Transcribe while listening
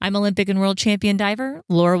I'm Olympic and world champion diver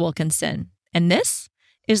Laura Wilkinson, and this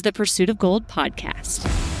is the Pursuit of Gold podcast.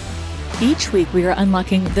 Each week, we are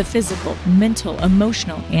unlocking the physical, mental,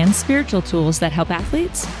 emotional, and spiritual tools that help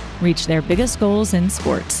athletes reach their biggest goals in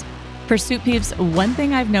sports. Pursuit Peeps, one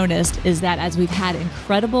thing I've noticed is that as we've had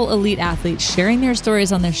incredible elite athletes sharing their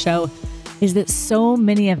stories on this show, is that so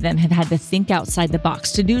many of them have had to think outside the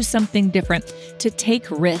box, to do something different, to take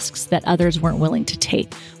risks that others weren't willing to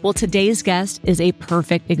take. Well, today's guest is a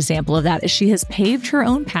perfect example of that, as she has paved her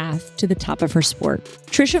own path to the top of her sport.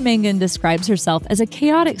 Tricia Mangan describes herself as a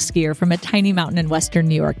chaotic skier from a tiny mountain in Western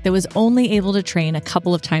New York that was only able to train a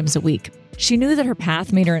couple of times a week. She knew that her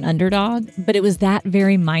path made her an underdog, but it was that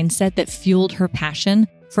very mindset that fueled her passion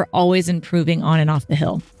for always improving on and off the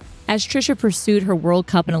hill. As Tricia pursued her World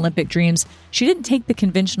Cup and Olympic dreams, she didn't take the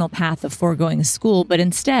conventional path of foregoing school, but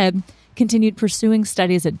instead continued pursuing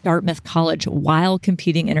studies at Dartmouth College while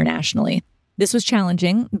competing internationally. This was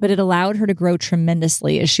challenging, but it allowed her to grow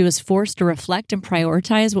tremendously as she was forced to reflect and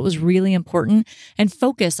prioritize what was really important and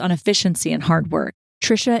focus on efficiency and hard work.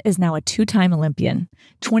 Tricia is now a two-time Olympian,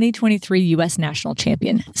 2023 U.S. national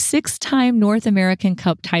champion, 6-time North American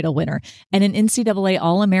Cup title winner, and an NCAA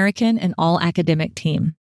All-American and All-Academic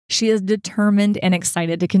team. She is determined and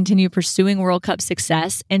excited to continue pursuing World Cup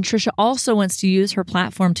success, and Tricia also wants to use her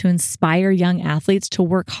platform to inspire young athletes to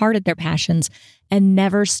work hard at their passions and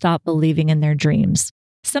never stop believing in their dreams.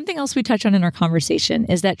 Something else we touch on in our conversation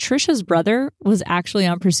is that Tricia's brother was actually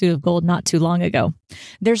on Pursuit of Gold not too long ago.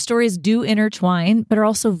 Their stories do intertwine, but are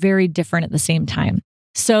also very different at the same time.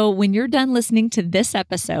 So when you're done listening to this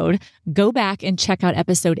episode, go back and check out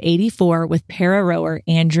episode 84 with para rower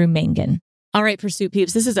Andrew Mangan. All right, Pursuit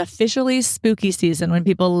Peeps, this is officially spooky season when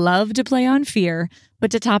people love to play on fear.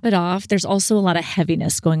 But to top it off, there's also a lot of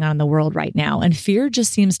heaviness going on in the world right now, and fear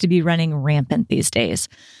just seems to be running rampant these days.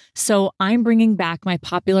 So I'm bringing back my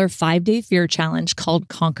popular 5-day fear challenge called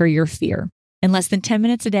Conquer Your Fear. In less than 10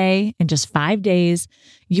 minutes a day, in just 5 days,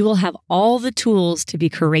 you will have all the tools to be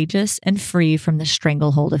courageous and free from the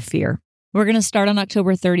stranglehold of fear. We're going to start on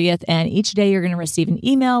October 30th, and each day you're going to receive an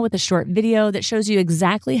email with a short video that shows you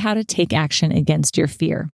exactly how to take action against your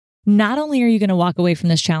fear. Not only are you going to walk away from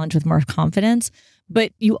this challenge with more confidence,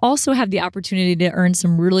 but you also have the opportunity to earn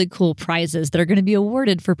some really cool prizes that are going to be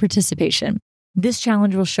awarded for participation. This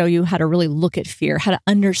challenge will show you how to really look at fear, how to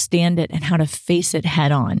understand it, and how to face it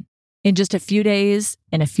head on. In just a few days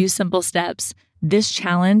and a few simple steps, this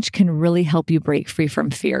challenge can really help you break free from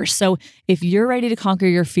fear. So if you're ready to conquer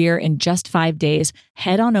your fear in just 5 days,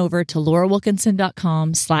 head on over to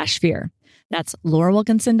laurawilkinson.com/fear. That's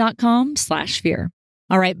laurawilkinson.com/fear.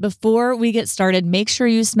 All right, before we get started, make sure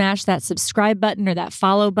you smash that subscribe button or that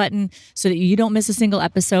follow button so that you don't miss a single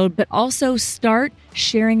episode, but also start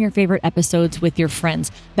sharing your favorite episodes with your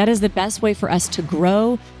friends. That is the best way for us to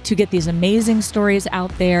grow, to get these amazing stories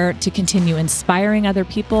out there, to continue inspiring other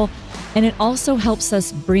people. And it also helps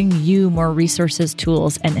us bring you more resources,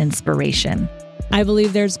 tools, and inspiration. I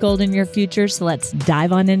believe there's gold in your future, so let's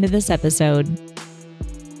dive on into this episode.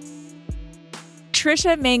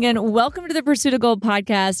 Tricia Mangan, welcome to the Pursuit of Gold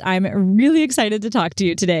podcast. I'm really excited to talk to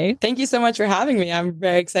you today. Thank you so much for having me. I'm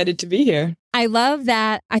very excited to be here. I love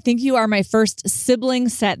that. I think you are my first sibling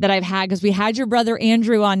set that I've had, because we had your brother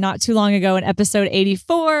Andrew on not too long ago in episode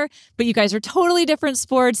 84, but you guys are totally different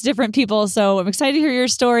sports, different people. So I'm excited to hear your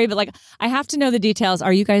story, but I have to know the details.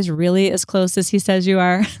 Are you guys really as close as he says you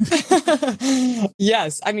are?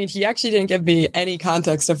 Yes. I mean, he actually didn't give me any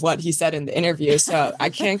context of what he said in the interview, so I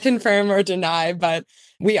can't confirm or deny, but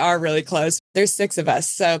we are really close. There's 6 of us,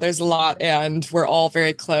 so there's a lot, and we're all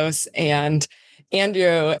very close. And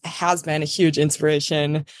Andrew has been a huge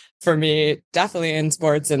inspiration for me, definitely in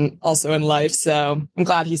sports and also in life. So I'm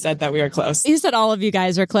glad he said that we are close. He said all of you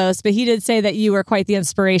guys are close, but he did say that you were quite the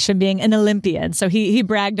inspiration, being an Olympian. So he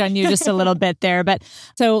bragged on you just a little bit there. But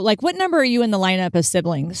so what number are you in the lineup of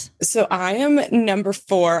siblings? So I am number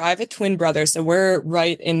 4. I have a twin brother, so we're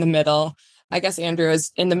right in the middle. I guess Andrew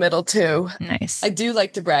is in the middle too. Nice. I do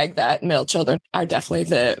like to brag that middle children are definitely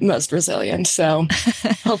the most resilient. So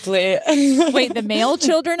hopefully. Wait, the male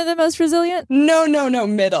children are the most resilient? No,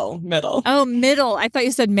 middle. Oh, middle. I thought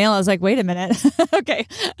you said male. I was like, wait a minute. Okay,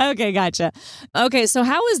 gotcha. Okay, so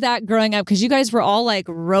how was that growing up? Because you guys were all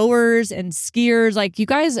rowers and skiers. You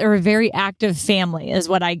guys are a very active family is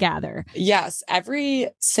what I gather. Yes, every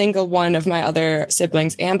single one of my other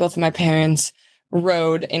siblings and both of my parents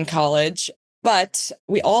rowed in college. But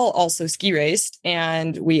we all also ski raced,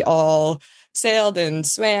 and we all sailed and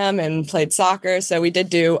swam and played soccer. So we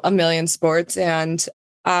did do a million sports. And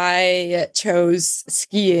I chose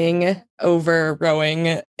skiing over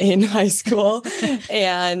rowing in high school,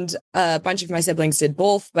 and a bunch of my siblings did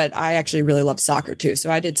both, but I actually really loved soccer too.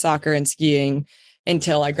 So I did soccer and skiing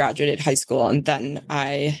until I graduated high school, and then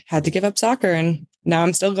I had to give up soccer, and now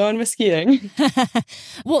I'm still going with skiing.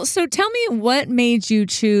 Well, so tell me what made you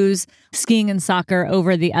choose skiing and soccer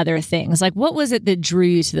over the other things? Like, what was it that drew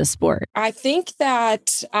you to the sport? I think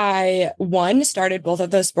that one, started both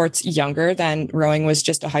of those sports younger than rowing was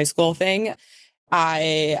just a high school thing.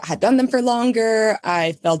 I had done them for longer.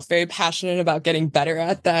 I felt very passionate about getting better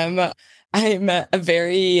at them. I'm a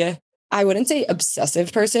very, I wouldn't say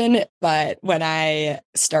obsessive person, but when I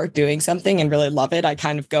start doing something and really love it, I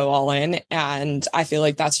kind of go all in. And I feel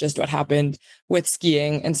like that's just what happened with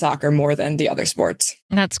skiing and soccer more than the other sports.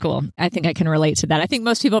 That's cool. I think I can relate to that. I think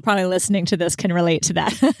most people probably listening to this can relate to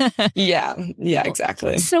that. Yeah,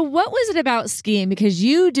 exactly. So what was it about skiing? Because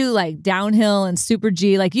you do like downhill and super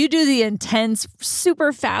G, like you do the intense,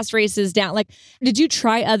 super fast races down. Like, did you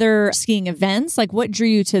try other skiing events? Like what drew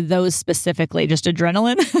you to those specifically? Just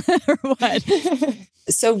adrenaline or what?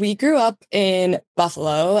 So we grew up in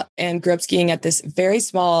Buffalo and grew up skiing at this very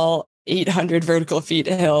small 800 vertical feet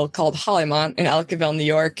hill called Hollymont in Ellicottville, New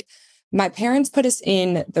York. My parents put us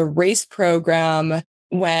in the race program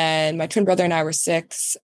when my twin brother and I were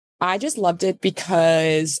 6. I just loved it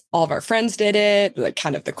because all of our friends did it, like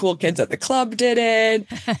kind of the cool kids at the club did it.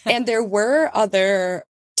 And there were other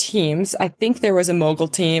teams. I think there was a mogul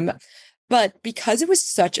team, but because it was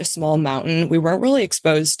such a small mountain, we weren't really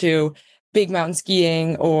exposed to big mountain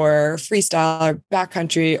skiing or freestyle or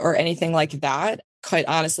backcountry or anything like that. Quite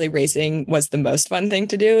honestly, racing was the most fun thing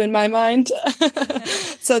to do in my mind.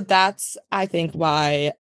 So that's, I think,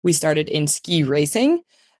 why we started in ski racing.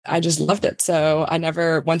 I just loved it. So I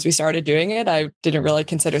never, once we started doing it, I didn't really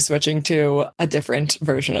consider switching to a different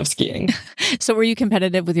version of skiing. So were you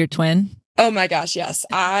competitive with your twin? Oh my gosh, yes.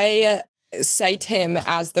 I cite him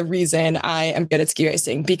as the reason I am good at ski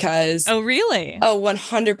racing because... Oh, really? Oh,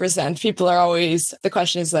 100%. People are always, the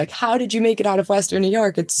question is like, how did you make it out of Western New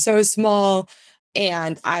York? It's so small.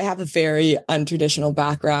 And I have a very untraditional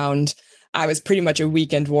background. I was pretty much a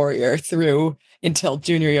weekend warrior through until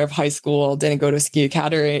junior year of high school, didn't go to a ski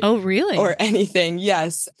academy. Oh, really? Or anything.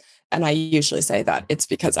 Yes. And I usually say that it's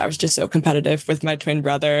because I was just so competitive with my twin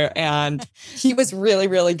brother and he was really,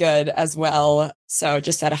 really good as well. So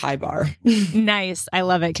just set a high bar. Nice. I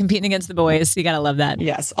love it. Competing against the boys. You got to love that.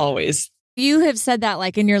 Yes, always. You have said that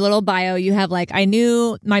like in your little bio, you have like, I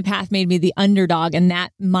knew my path made me the underdog and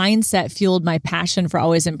that mindset fueled my passion for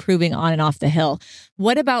always improving on and off the hill.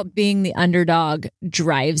 What about being the underdog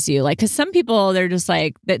drives you? Like, because some people, they're just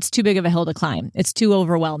like, that's too big of a hill to climb. It's too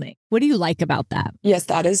overwhelming. What do you like about that? Yes,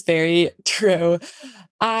 that is very true.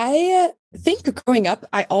 I think growing up,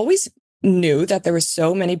 I always knew that there were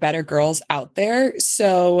so many better girls out there.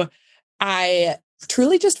 So I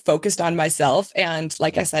truly just focused on myself. And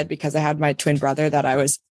like I said, because I had my twin brother that I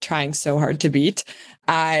was trying so hard to beat,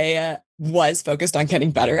 I was focused on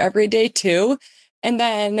getting better every day too. And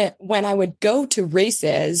then when I would go to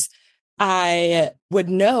races, I would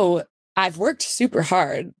know I've worked super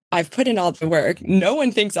hard. I've put in all the work. No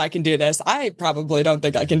one thinks I can do this. I probably don't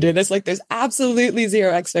think I can do this. Like there's absolutely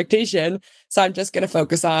zero expectation. So I'm just going to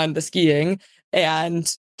focus on the skiing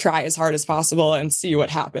and try as hard as possible and see what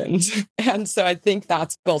happens. And so I think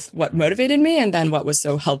that's both what motivated me and then what was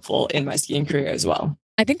so helpful in my skiing career as well.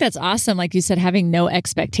 I think that's awesome. Like you said, having no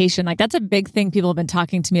expectation, like that's a big thing people have been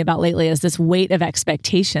talking to me about lately is this weight of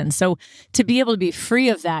expectation. So to be able to be free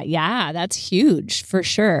of that, yeah, that's huge for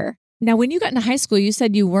sure. Now, when you got into high school, you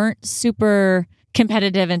said you weren't super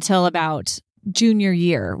competitive until about junior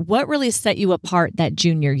year. What really set you apart that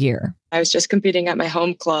junior year? I was just competing at my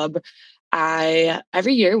home club. I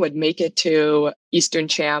every year would make it to Eastern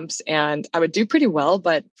Champs and I would do pretty well.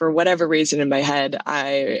 But for whatever reason in my head,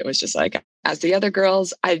 I was just like, as the other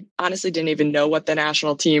girls, I honestly didn't even know what the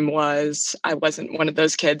national team was. I wasn't one of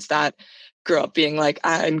those kids that grew up being like,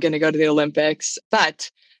 I'm going to go to the Olympics. But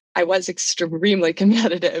I was extremely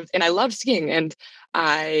competitive and I loved skiing and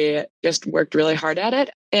I just worked really hard at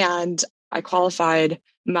it. And I qualified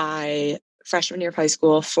my freshman year of high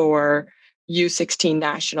school for U16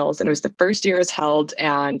 nationals. And it was the first year it was held.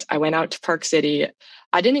 And I went out to Park City.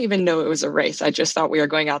 I didn't even know it was a race. I just thought we were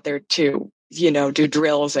going out there to, do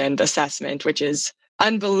drills and assessment, which is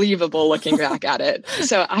unbelievable looking back at it.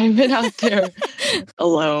 So I went out there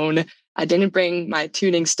alone. I didn't bring my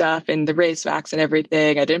tuning stuff and the race vacs and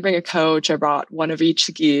everything. I didn't bring a coach. I brought one of each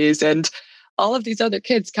skis and all of these other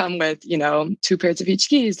kids come with, 2 pairs of each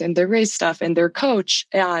skis and their race stuff and their coach.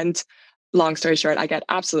 And long story short, I got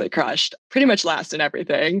absolutely crushed, pretty much last in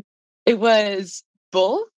everything. It was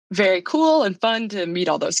both very cool and fun to meet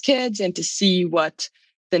all those kids and to see what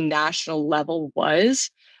the national level was.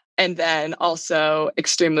 And then also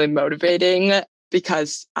extremely motivating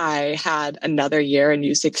because I had another year in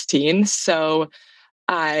U16. So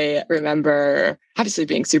I remember obviously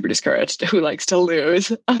being super discouraged. Who likes to lose?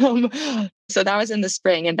 So that was in the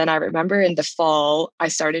spring. And then I remember in the fall, I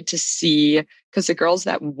started to see, because the girls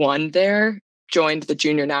that won there joined the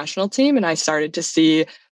junior national team. And I started to see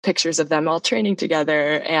pictures of them all training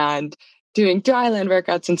together and doing dryland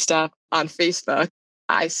workouts and stuff on Facebook.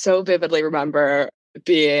 I so vividly remember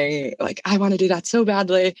being like, I want to do that so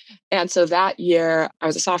badly. And so that year, I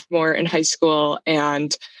was a sophomore in high school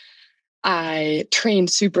and I trained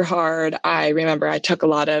super hard. I remember I took a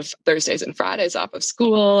lot of Thursdays and Fridays off of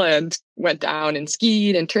school and went down and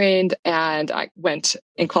skied and trained. And I went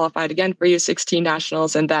and qualified again for U16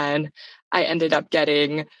 nationals. And then I ended up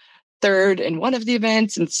getting third in one of the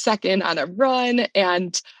events and second on a run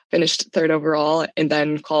and finished third overall and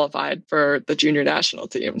then qualified for the junior national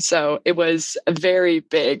team. So it was a very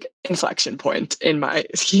big inflection point in my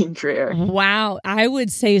skiing career. Wow. I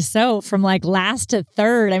would say so, from like last to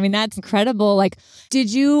third. I mean, that's incredible. Like,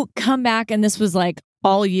 did you come back and this was like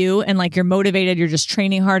all you and like you're motivated, you're just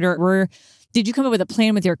training harder? Or did you come up with a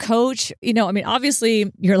plan with your coach? You know, I mean,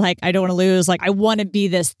 obviously you're like, I don't want to lose. Like, I want to be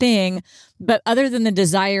this thing. But other than the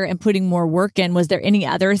desire and putting more work in, was there any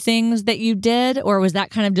other things that you did? Or was that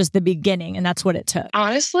kind of just the beginning and that's what it took?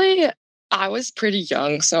 Honestly, I was pretty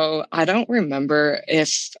young. So I don't remember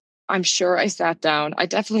if I'm sure I sat down. I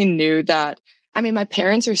definitely knew that. I mean, my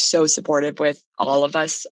parents are so supportive with all of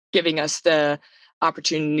us, giving us the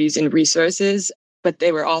opportunities and resources, but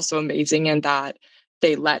they were also amazing in that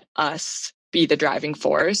they let us be the driving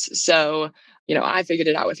force. So, you know, I figured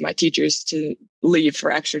it out with my teachers to leave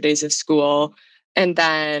for extra days of school. And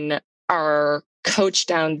then our coach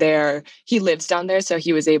down there, he lives down there. So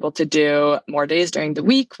he was able to do more days during the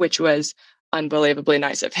week, which was unbelievably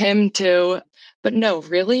nice of him too. But no,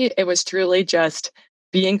 really, it was truly just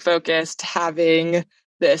being focused, having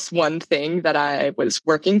this one thing that I was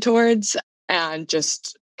working towards, and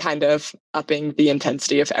just kind of upping the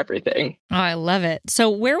intensity of everything. Oh, I love it. So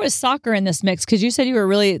where was soccer in this mix? Because you said you were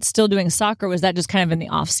really still doing soccer. Was that just kind of in the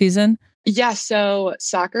off season? Yeah, so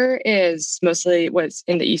soccer is mostly what's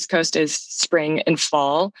in the East Coast is spring and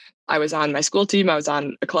fall. I was on my school team, I was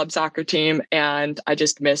on a club soccer team, and I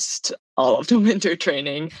just missed all of the winter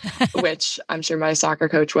training, which I'm sure my soccer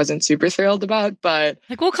coach wasn't super thrilled about, but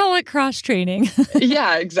like, we'll call it cross training.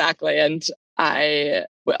 Yeah, exactly. And I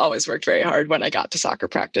always worked very hard when I got to soccer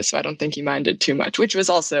practice, so I don't think he minded too much, which was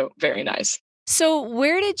also very nice. So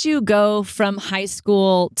where did you go from high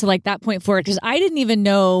school to like that point forward? Because I didn't even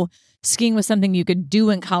know skiing was something you could do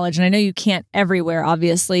in college. And I know you can't everywhere,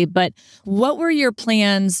 obviously, but what were your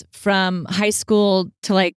plans from high school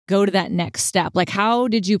to like go to that next step? Like, how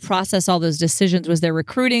did you process all those decisions? Was there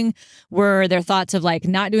recruiting? Were there thoughts of like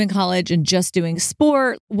not doing college and just doing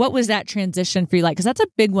sport? What was that transition for you like? Because that's a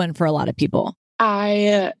big one for a lot of people.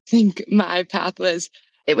 I think my path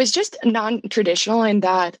it was just non-traditional in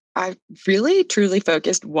that I really truly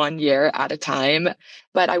focused 1 year at a time.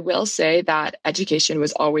 But I will say that education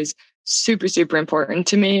was always super, super important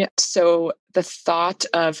to me. So the thought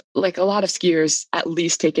of like a lot of skiers at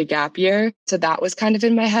least take a gap year. So that was kind of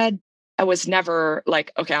in my head. I was never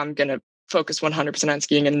like, okay, I'm going to focus 100% on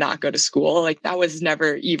skiing and not go to school. Like that was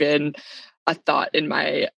never even a thought in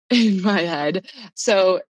my head.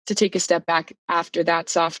 So to take a step back after that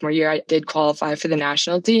sophomore year, I did qualify for the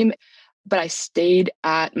national team, but I stayed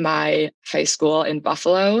at my high school in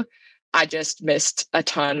Buffalo. I just missed a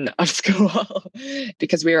ton of school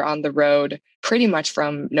because we were on the road pretty much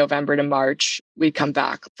from November to March. We'd come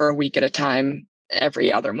back for a week at a time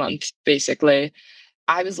every other month, basically.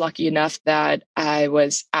 I was lucky enough that I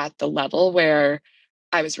was at the level where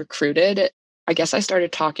I was recruited. I guess I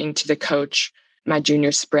started talking to the coach my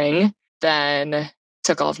junior spring, then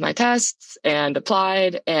took all of my tests and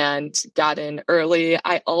applied and got in early.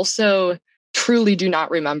 I also truly do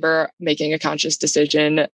not remember making a conscious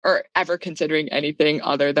decision or ever considering anything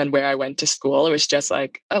other than where I went to school. It was just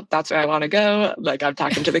like, oh, that's where I want to go. Like I'm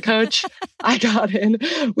talking to the coach. I got in,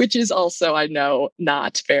 which is also, I know,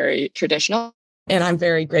 not very traditional. And I'm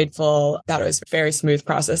very grateful that it was a very smooth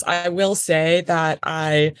process. I will say that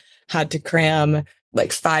I had to cram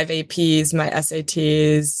like 5 APs, my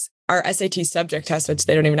SATs, our SAT subject test, which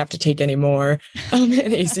they don't even have to take anymore, and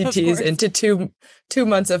ACTs into two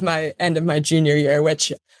months of my end of my junior year,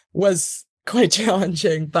 which was quite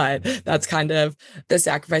challenging, but that's kind of the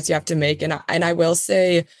sacrifice you have to make. And I will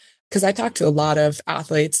say, because I talk to a lot of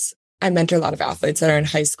athletes, I mentor a lot of athletes that are in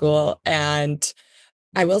high school, and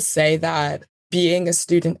I will say that being a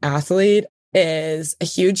student athlete is a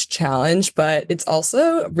huge challenge, but it's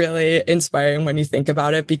also really inspiring when you think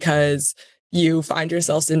about it because you find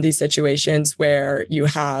yourselves in these situations where you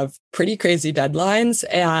have pretty crazy deadlines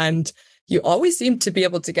and you always seem to be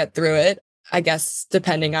able to get through it. I guess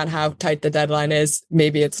depending on how tight the deadline is,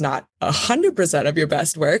 maybe it's not 100% of your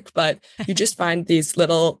best work, but you just find these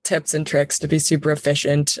little tips and tricks to be super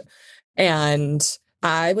efficient. And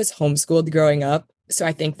I was homeschooled growing up. So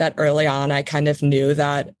I think that early on, I kind of knew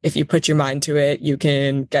that if you put your mind to it, you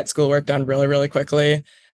can get schoolwork done really, really quickly.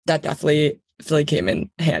 That definitely came in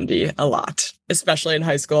handy a lot, especially in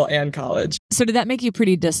high school and college. So did that make you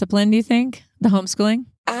pretty disciplined, do you think, the homeschooling?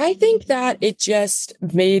 I think that it just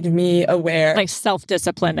made me aware. Like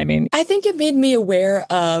self-discipline, I mean. I think it made me aware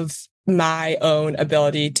of my own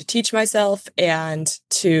ability to teach myself and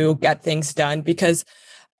to get things done because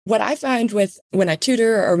what I find with when I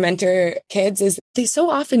tutor or mentor kids is they so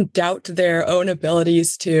often doubt their own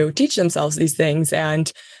abilities to teach themselves these things.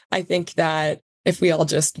 And I think that if we all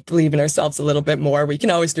just believe in ourselves a little bit more, we can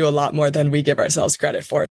always do a lot more than we give ourselves credit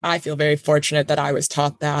for. I feel very fortunate that I was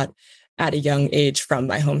taught that at a young age from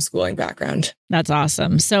my homeschooling background. That's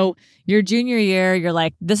awesome. So your junior year, you're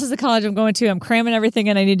like, this is the college I'm going to. I'm cramming everything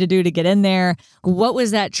in I need to do to get in there. What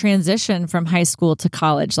was that transition from high school to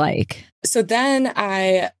college like? So then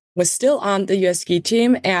I was still on the US ski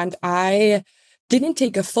team and I didn't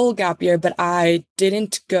take a full gap year, but I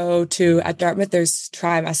didn't go at Dartmouth, there's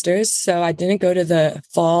trimesters. So I didn't go to the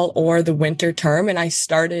fall or the winter term. And I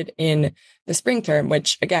started in the spring term,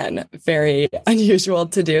 which again, very unusual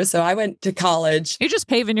to do. So I went to college. You're just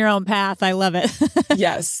paving your own path. I love it.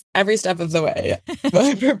 Yes, every step of the way,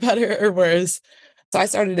 but for better or worse. So I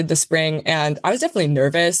started in the spring and I was definitely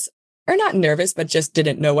nervous, or not nervous, but just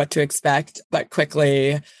didn't know what to expect, but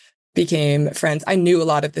quickly became friends. I knew a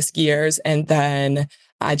lot of the skiers and then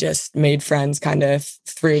I just made friends kind of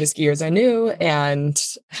through the skiers I knew and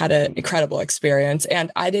had an incredible experience.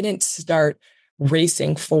 And I didn't start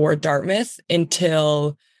racing for Dartmouth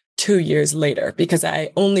until 2 years later because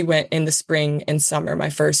I only went in the spring and summer, my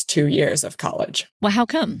first 2 years of college. Well, how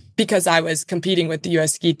come? Because I was competing with the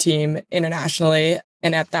US ski team internationally.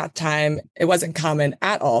 And at that time, it wasn't common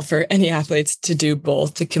at all for any athletes to do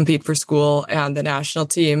both, to compete for school and the national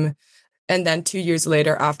team. And then 2 years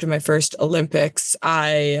later, after my first Olympics,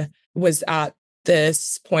 I was at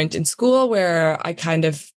this point in school where I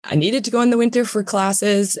needed to go in the winter for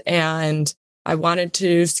classes and I wanted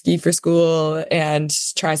to ski for school and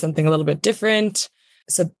try something a little bit different.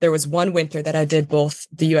 So there was one winter that I did both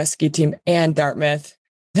the US ski team and Dartmouth.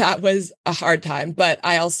 That was a hard time. But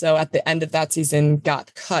I also, at the end of that season,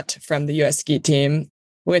 got cut from the US ski team,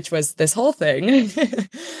 which was this whole thing.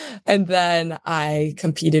 And then I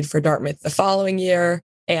competed for Dartmouth the following year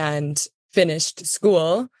and finished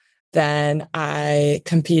school. Then I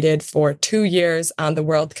competed for 2 years on the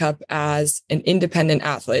World Cup as an independent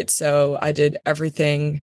athlete. So I did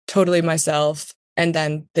everything totally myself. And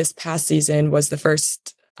then this past season was the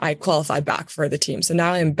first I qualified back for the team. So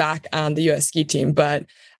now I'm back on the US ski team, but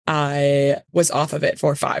I was off of it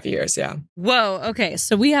for 5 years. Yeah. Whoa. Okay.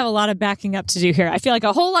 So we have a lot of backing up to do here. I feel like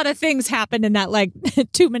a whole lot of things happened in that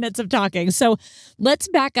 2 minutes of talking. So let's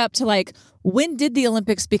back up to when did the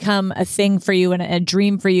Olympics become a thing for you and a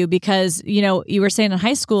dream for you? Because, you were saying in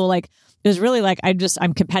high school, it was really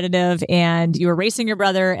I'm competitive and you were racing your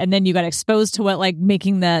brother and then you got exposed to what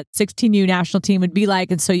making the 16U national team would be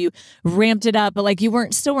like. And so you ramped it up, but you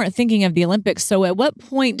still weren't thinking of the Olympics. So at what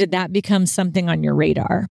point did that become something on your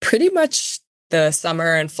radar? Pretty much the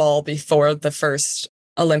summer and fall before the first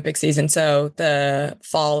Olympic season. So the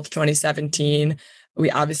fall of 2017,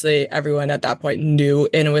 everyone at that point knew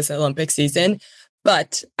it was an Olympic season,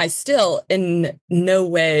 but I still in no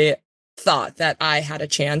way thought that I had a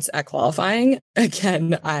chance at qualifying.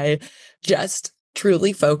 Again, I just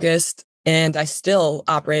truly focused and I still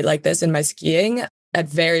operate like this in my skiing at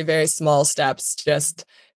very, very small steps, just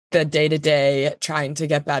the day-to-day trying to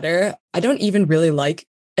get better. I don't even really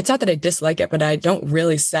it's not that I dislike it, but I don't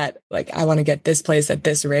really set I want to get this place at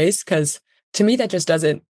this race because to me that just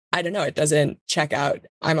doesn't, I don't know, it doesn't check out.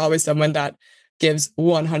 I'm always someone that gives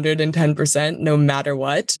 110% no matter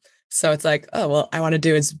what. So it's oh, well, I want to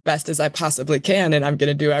do as best as I possibly can. And I'm going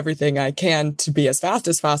to do everything I can to be as fast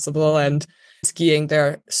as possible. And skiing, there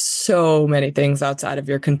are so many things outside of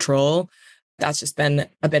your control. That's just been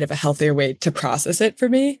a bit of a healthier way to process it for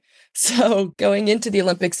me. So going into the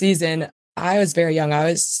Olympic season, I was very young. I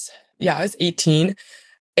was 18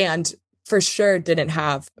 and for sure didn't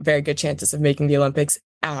have very good chances of making the Olympics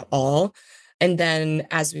at all. And then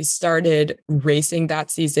as we started racing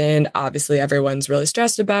that season, obviously everyone's really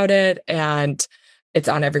stressed about it and it's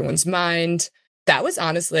on everyone's mind. That was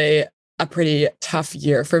honestly a pretty tough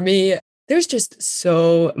year for me. There's just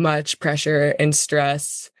so much pressure and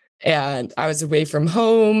stress, and I was away from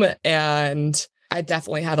home, and I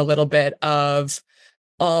definitely had a little bit of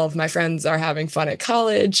all of my friends are having fun at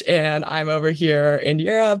college, and I'm over here in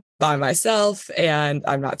Europe by myself, and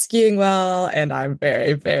I'm not skiing well, and I'm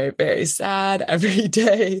very, very, very sad every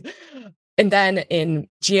day. And then in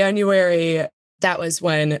January, that was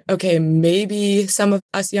when, okay, maybe some of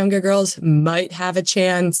us younger girls might have a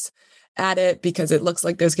chance at it because it looks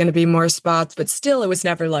like there's going to be more spots. But still, it was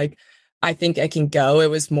never like, I think I can go. It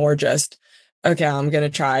was more just, okay, I'm going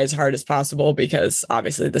to try as hard as possible because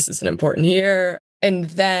obviously this is an important year. And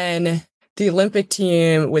then the Olympic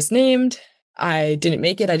team was named. I didn't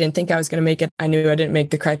make it. I didn't think I was going to make it. I knew I didn't make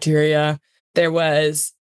the criteria. There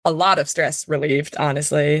was a lot of stress relieved,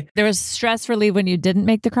 honestly. There was stress relief when you didn't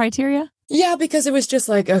make the criteria? Yeah, because it was just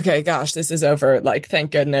like, okay, gosh, this is over. Like,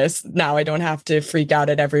 thank goodness. Now I don't have to freak out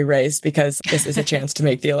at every race because this is a chance to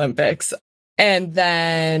make the Olympics. And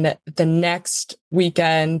then the next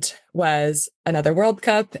weekend was another World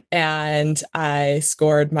Cup, and I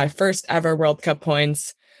scored my first ever World Cup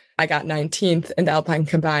points. I got 19th in the Alpine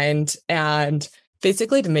combined, and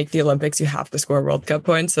basically to make the Olympics, you have to score World Cup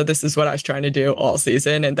points. So this is what I was trying to do all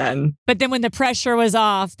season. But then when the pressure was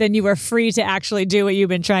off, then you were free to actually do what you've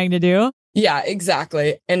been trying to do. Yeah,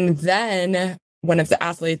 exactly. And then one of the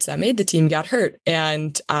athletes that made the team got hurt,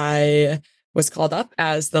 and I was called up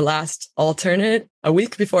as the last alternate a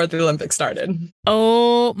week before the Olympics started.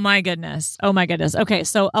 Oh my goodness. Oh my goodness. Okay.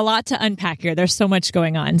 So a lot to unpack here. There's so much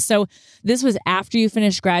going on. So this was after you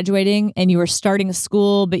finished graduating and you were starting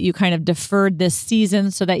school, but you kind of deferred this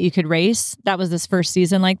season so that you could race. That was this first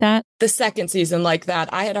season like that? The second season like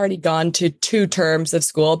that. I had already gone to 2 terms of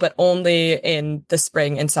school, but only in the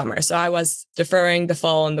spring and summer. So I was deferring the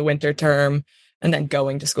fall and the winter term and then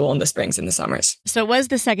going to school in the springs and the summers. So it was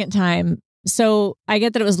the second time. So I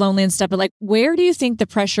get that it was lonely and stuff, but like, where do you think the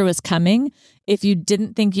pressure was coming if you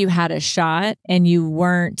didn't think you had a shot and you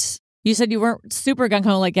said you weren't super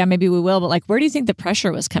gung-ho, like, yeah, maybe we will, but like, where do you think the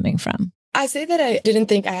pressure was coming from? I say that I didn't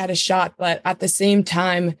think I had a shot, but at the same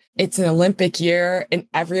time, it's an Olympic year and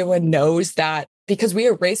everyone knows that because we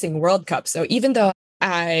are racing World Cup. So even though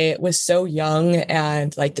I was so young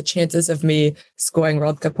and like the chances of me scoring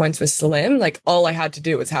World Cup points was slim, like all I had to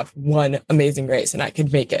do was have one amazing race and I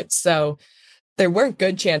could make it. So there weren't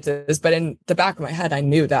good chances, but in the back of my head, I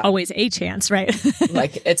knew that. Always a chance, right?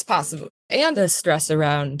 Like it's possible. And the stress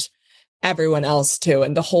around everyone else too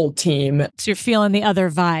and the whole team. So you're feeling the other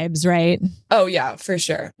vibes, right? Oh yeah, for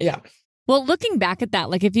sure. Yeah. Well, looking back at that,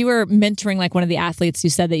 like if you were mentoring like one of the athletes you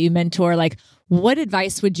said that you mentor, like what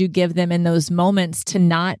advice would you give them in those moments to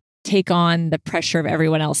not take on the pressure of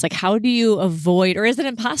everyone else? Like how do you avoid, or is it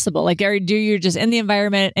impossible? Like do you just in the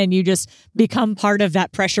environment and you just become part of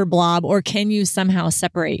that pressure blob, or can you somehow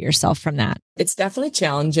separate yourself from that? It's definitely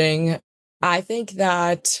challenging. I think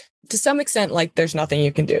that to some extent, like there's nothing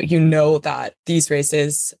you can do. You know that these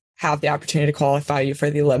races have the opportunity to qualify you for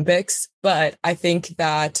the Olympics, but I think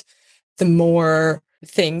that the more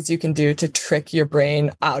things you can do to trick your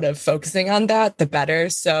brain out of focusing on that, the better.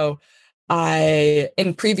 So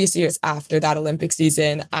in previous years after that Olympic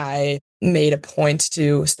season, I made a point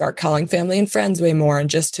to start calling family and friends way more and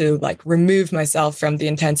just to like remove myself from the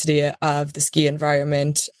intensity of the ski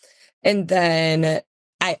environment. And then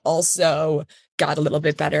I also got a little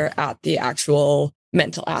bit better at the actual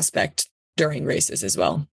mental aspect during races as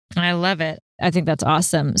well. I love it. I think that's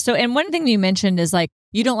awesome. So, and one thing you mentioned is like,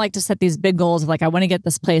 you don't like to set these big goals of like, I want to get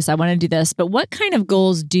this place, I want to do this, but what kind of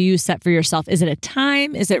goals do you set for yourself? Is it a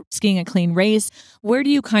time? Is it skiing a clean race? Where do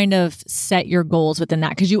you kind of set your goals within that?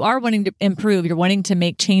 Because you are wanting to improve, you're wanting to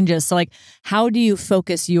make changes. So like, how do you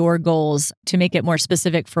focus your goals to make it more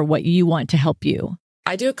specific for what you want to help you?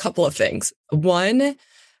 I do a couple of things. One,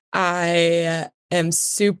 I am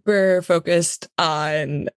super focused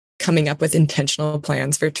on coming up with intentional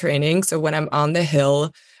plans for training. So when I'm on the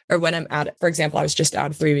hill or when I'm at, for example, I was just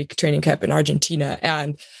out a 3-week training camp in Argentina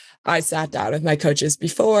and I sat down with my coaches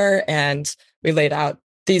before and we laid out,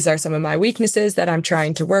 these are some of my weaknesses that I'm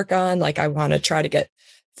trying to work on. Like I want to try to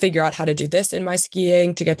figure out how to do this in my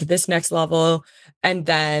skiing to get to this next level. And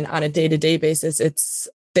then on a day-to-day basis,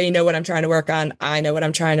 they know what I'm trying to work on. I know what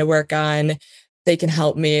I'm trying to work on. They can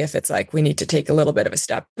help me if it's like we need to take a little bit of a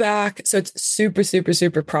step back. So it's super, super,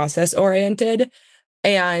 super process oriented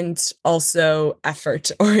and also effort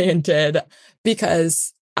oriented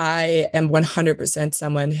because I am 100%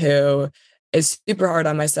 someone who is super hard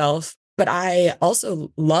on myself, but I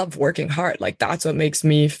also love working hard. Like that's what makes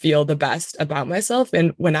me feel the best about myself.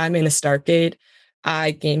 And when I'm in a start gate,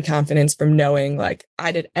 I gained confidence from knowing like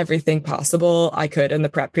I did everything possible I could in the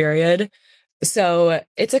prep period. So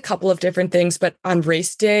it's a couple of different things, but on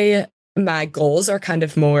race day, my goals are kind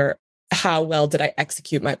of more how well did I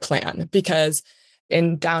execute my plan? Because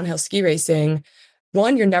in downhill ski racing,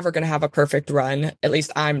 one, you're never going to have a perfect run. At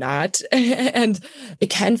least I'm not. And it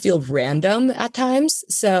can feel random at times.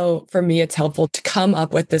 So for me, it's helpful to come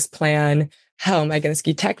up with this plan. How am I going to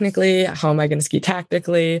ski technically? How am I going to ski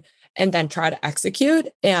tactically? And then try to execute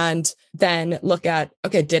and then look at,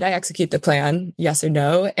 okay, did I execute the plan? Yes or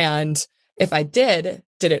no? And if I did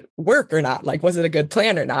it work or not? Like, was it a good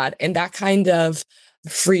plan or not? And that kind of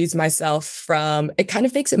frees myself from, it kind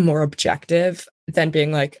of makes it more objective than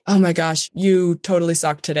being like, oh my gosh, you totally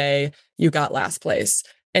sucked today. You got last place.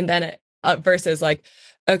 And then versus like,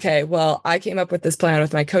 okay, well, I came up with this plan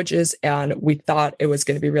with my coaches and we thought it was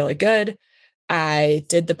going to be really good. I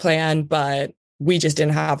did the plan, but we just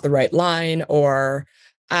didn't have the right line, or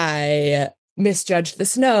I misjudged the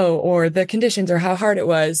snow or the conditions or how hard it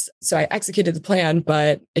was. So I executed the plan,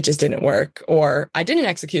 but it just didn't work. Or I didn't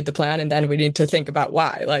execute the plan. And then we need to think about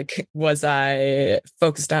why. Like, was I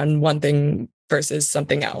focused on one thing versus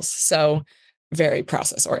something else? So very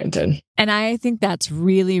process oriented. And I think that's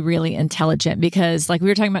really, really intelligent because like we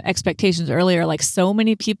were talking about expectations earlier, like so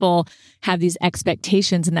many people have these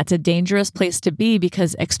expectations and that's a dangerous place to be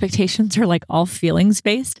because expectations are like all feelings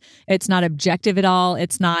based. It's not objective at all.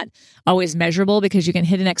 It's not always measurable because you can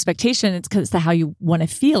hit an expectation. It's because it's how you want to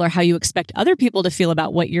feel or how you expect other people to feel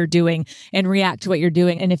about what you're doing and react to what you're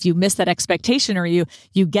doing. And if you miss that expectation or you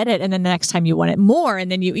get it and then the next time you want it more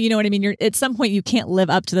and then you know what I mean? At some point you can't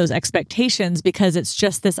live up to those expectations because it's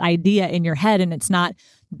just this idea in your head and it's not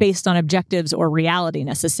based on objectives or reality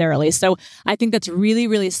necessarily. So I think that's really,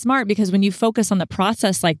 really smart because when you focus on the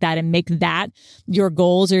process like that and make that your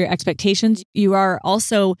goals or your expectations, you are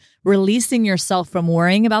also releasing yourself from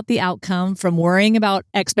worrying about the outcome, from worrying about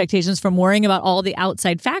expectations, from worrying about all the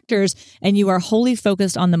outside factors, and you are wholly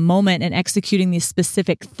focused on the moment and executing these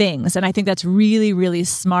specific things. And I think that's really, really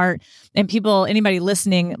smart. And people, anybody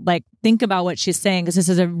listening, like think about what she's saying, because this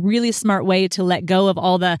is a really smart way to let go of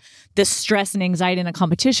all the stress and anxiety in a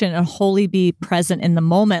competition and wholly be present in the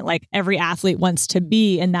moment, like every athlete wants to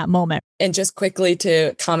be in that moment. And just quickly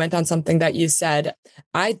to comment on something that you said,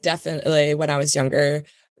 I definitely, when I was younger,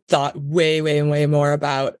 thought way, way, way more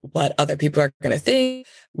about what other people are going to think.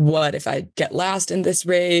 What if I get last in this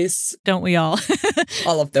race? Don't we all?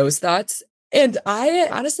 All of those thoughts. And I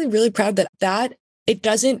honestly really proud that it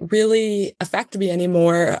doesn't really affect me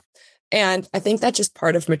anymore. And I think that's just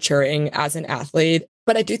part of maturing as an athlete.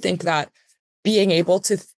 But I do think that being able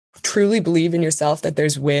to truly believe in yourself, that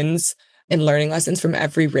there's wins and learning lessons from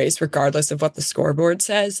every race, regardless of what the scoreboard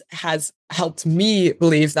says, has helped me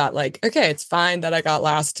believe that, like, okay, it's fine that I got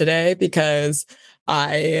last today because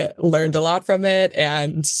I learned a lot from it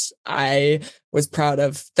and I was proud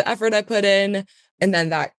of the effort I put in. And then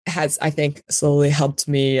that has, I think, slowly helped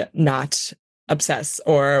me not obsess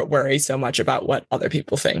or worry so much about what other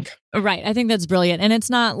people think. Right. I think that's brilliant. And it's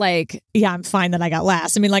not like, yeah, I'm fine that I got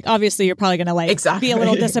last. I mean, like, obviously you're probably going to like be a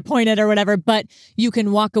little disappointed or whatever, but you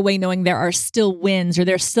can walk away knowing there are still wins or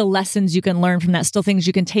there's still lessons you can learn from that, still things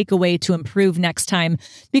you can take away to improve next time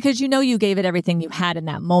because you know you gave it everything you had in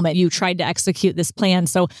that moment. You tried to execute this plan.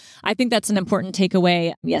 So I think that's an important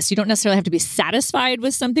takeaway. Yes, you don't necessarily have to be satisfied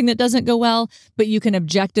with something that doesn't go well, but you can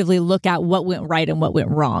objectively look at what went right and what went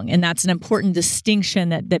wrong. And that's an important distinction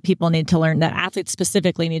that people need to learn, that athletes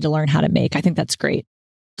specifically need to learn how to make. I think that's great.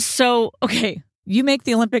 So, okay, you make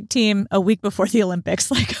the Olympic team a week before the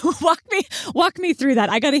Olympics. Like, walk me through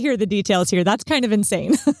that. I got to hear the details here. That's kind of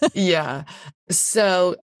insane. Yeah.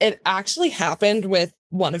 So it actually happened with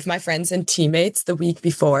one of my friends and teammates the week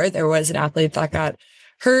before. There was an athlete that got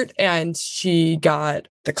hurt and she got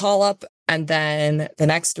the call up. And then the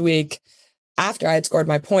next week, after I had scored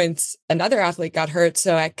my points, another athlete got hurt.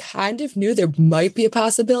 So I kind of knew there might be a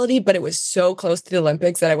possibility, but it was so close to the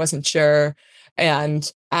Olympics that I wasn't sure.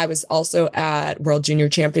 And I was also at World Junior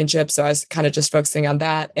Championships. So I was kind of just focusing on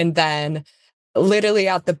that. And then literally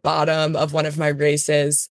at the bottom of one of my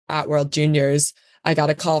races at World Juniors, I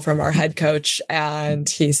got a call from our head coach and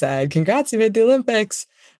he said, "Congrats, you made the Olympics."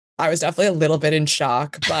 I was definitely a little bit in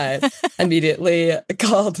shock, but immediately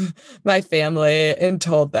called my family and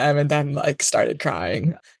told them, and then like started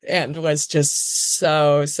crying and was just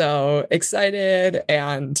so excited.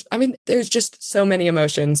 And I mean, there's just so many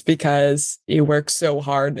emotions because you work so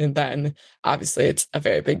hard. And then obviously it's a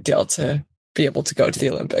very big deal to be able to go to the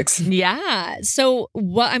Olympics. Yeah. So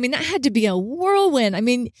I mean, that had to be a whirlwind. I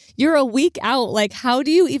mean, you're a week out. Like, how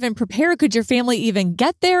do you even prepare? Could your family even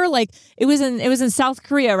get there? Like, it was in South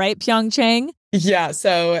Korea, right? Pyeongchang. Yeah.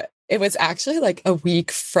 So it was actually like a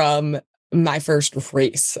week from my first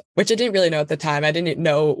race, which I didn't really know at the time. I didn't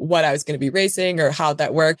know what I was going to be racing or how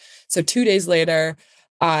that worked. So 2 days later,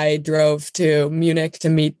 I drove to Munich to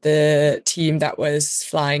meet the team that was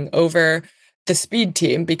flying over the speed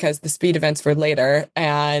team because the speed events were later.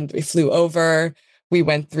 And we flew over. We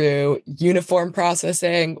went through uniform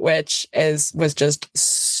processing, which was just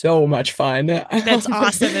so much fun. That's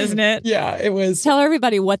awesome, isn't it? Yeah, it was. Tell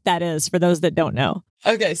everybody what that is for those that don't know.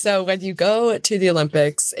 Okay, so when you go to the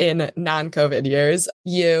Olympics in non-COVID years,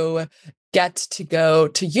 you get to go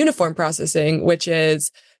to uniform processing, which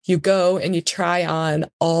is you go and you try on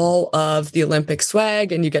all of the Olympic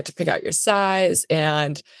swag and you get to pick out your size.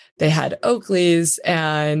 And they had Oakleys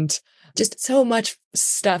and just so much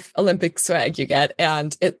stuff, Olympic swag you get.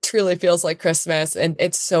 And it truly feels like Christmas. And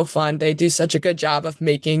it's so fun. They do such a good job of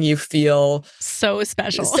making you feel so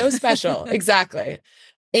special. So special. Exactly.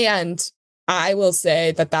 And I will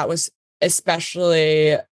say that was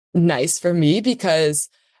especially nice for me because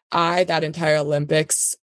that entire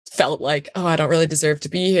Olympics felt like, oh, I don't really deserve to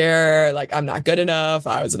be here. Like, I'm not good enough.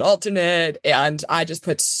 I was an alternate. And I just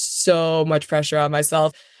put so much pressure on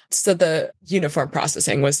myself. So the uniform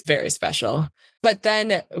processing was very special. But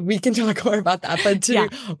then we can talk more about that. But to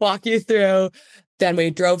walk you through, then we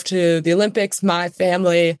drove to the Olympics. My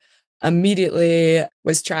family immediately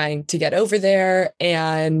was trying to get over there.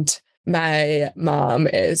 And my mom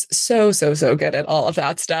is so good at all of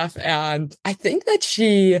that stuff. And I think that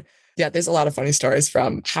there's a lot of funny stories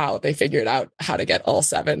from how they figured out how to get all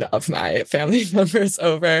 7 of my family members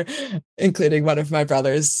over, including one of my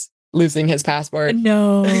brothers losing his passport.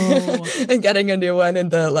 No. And getting a new one in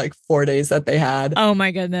the 4 days that they had. Oh my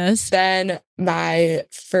goodness. Then my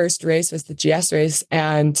first race was the GS race.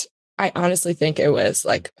 And I honestly think it was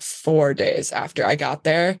 4 days after I got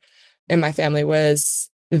there. And my family was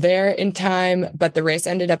there in time, but the race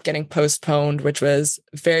ended up getting postponed, which was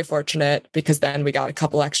very fortunate because then we got a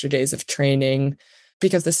couple extra days of training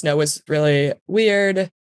because the snow was really weird.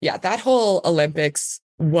 Yeah, that whole Olympics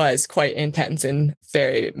was quite intense in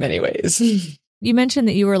very many ways. You mentioned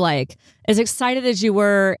that you were as excited as you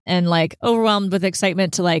were and overwhelmed with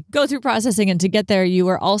excitement to go through processing and to get there, you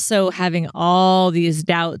were also having all these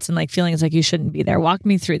doubts and feelings like you shouldn't be there. Walk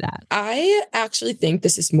me through that. I actually think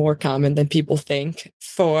this is more common than people think.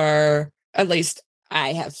 For at least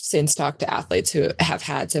I have since talked to athletes who have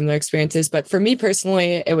had similar experiences. But for me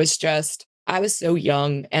personally, it was just, I was so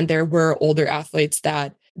young and there were older athletes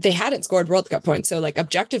that they hadn't scored World Cup points. So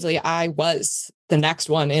objectively, I was the next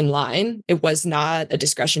one in line. It was not a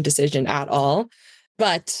discretion decision at all.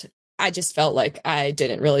 But I just felt like I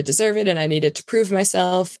didn't really deserve it and I needed to prove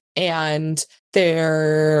myself. And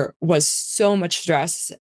there was so much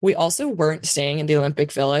stress. We also weren't staying in the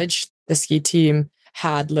Olympic Village. The ski team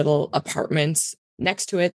had little apartments next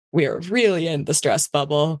to it. We were really in the stress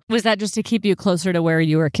bubble. Was that just to keep you closer to where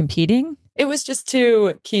you were competing? It was just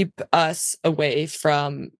to keep us away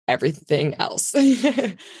from everything else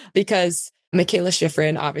because Michaela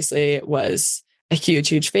Schifrin obviously was a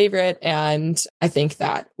huge favorite. And I think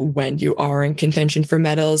that when you are in contention for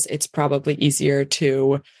medals, it's probably easier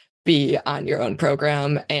to be on your own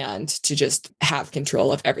program and to just have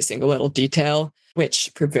control of every single little detail,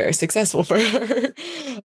 which proved very successful for her.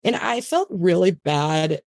 And I felt really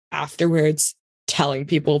bad afterwards telling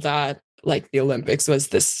people that the Olympics was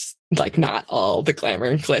this not all the glamour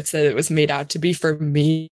and glitz that it was made out to be for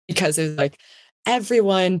me, because it was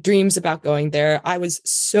everyone dreams about going there. I was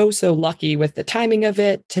so lucky with the timing of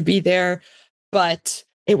it to be there, but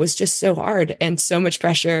it was just so hard and so much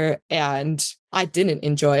pressure and I didn't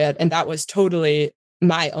enjoy it. And that was totally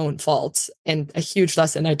my own fault and a huge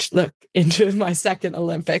lesson I took into my second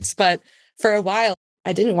Olympics. But for a while,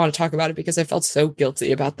 I didn't want to talk about it because I felt so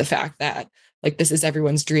guilty about the fact that this is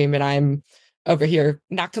everyone's dream and I'm over here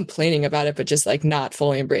not complaining about it, but just not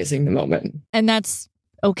fully embracing the moment. And that's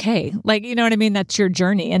okay. You know what I mean? That's your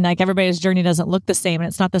journey. And everybody's journey doesn't look the same. And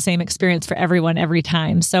it's not the same experience for everyone every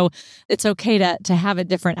time. So it's okay to have a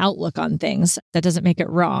different outlook on things. That doesn't make it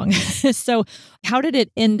wrong. So how did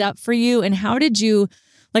it end up for you? And how did you,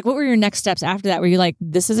 what were your next steps after that? Were you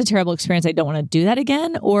this is a terrible experience, I don't want to do that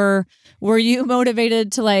again? Or were you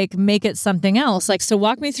motivated to make it something else? So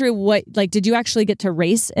walk me through what, did you actually get to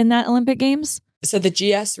race in that Olympic Games? So the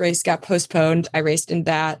GS race got postponed. I raced in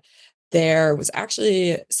that. There was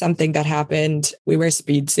actually something that happened. We wear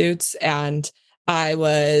speed suits and I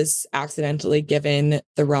was accidentally given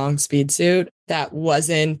the wrong speed suit that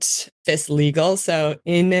wasn't FIS legal. So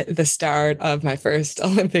in the start of my first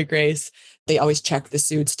Olympic race, they always check the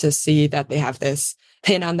suits to see that they have this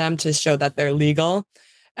pin on them to show that they're legal.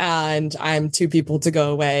 and I'm 2 people to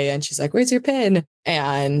go away. And she's like, where's your pin?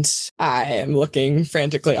 And I am looking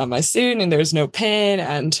frantically on my student and there's no pin.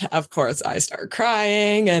 And of course I start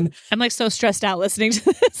crying and I'm like so stressed out listening to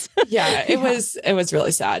this. yeah, it was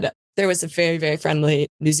really sad. There was a very, very friendly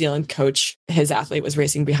New Zealand coach. His athlete was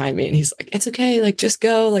racing behind me and he's like, it's okay. Like, just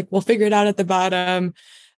go, like, we'll figure it out at the bottom.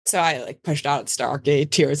 So I like pushed out starkly,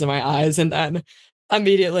 tears in my eyes. And then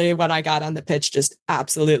immediately when I got on the pitch, just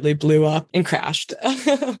absolutely blew up and crashed.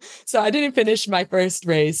 So I didn't finish my first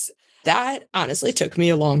race. That honestly took me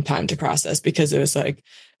a long time to process because it was like,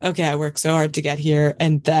 okay, I worked so hard to get here.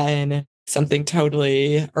 And then something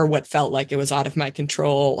totally, or what felt like it was out of my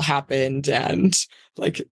control happened and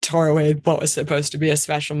like tore away what was supposed to be a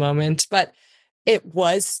special moment. But it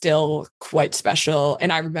was still quite special.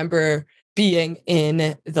 And I remember being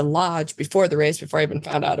in the lodge before the race, before I even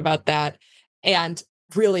found out about that, and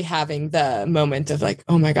really having the moment of like,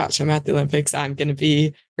 oh my gosh, I'm at the Olympics. I'm going to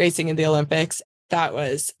be racing in the Olympics. That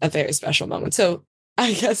was a very special moment. So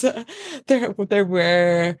I guess there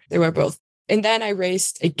were both. And then I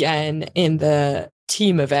raced again in the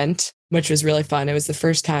team event, which was really fun. It was the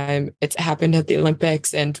first time it's happened at the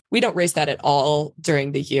Olympics. And we don't race that at all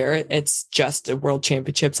during the year. It's just a world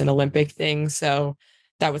championships and Olympic thing. So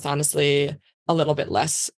that was honestly a little bit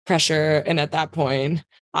less pressure. And at that point,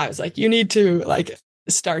 I was like, you need to like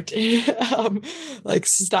start like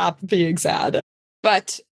stop being sad.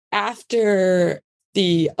 But after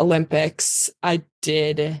the Olympics, I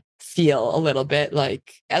did feel a little bit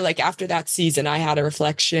like after that season, I had a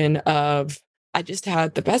reflection of I just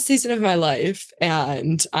had the best season of my life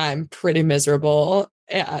and I'm pretty miserable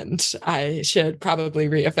and I should probably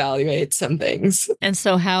reevaluate some things. And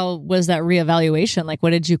so how was that reevaluation? Like,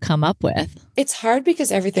 what did you come up with? It's hard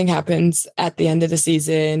because everything happens at the end of the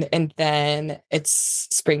season and then it's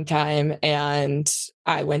springtime and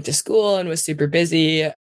I went to school and was super busy.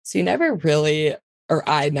 So you never really, or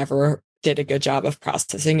I never did a good job of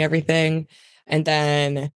processing everything. And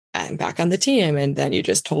then I'm back on the team. And then you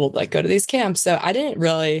just told like, go to these camps. So I didn't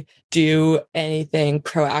really do anything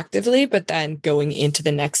proactively, but then going into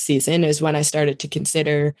the next season is when I started to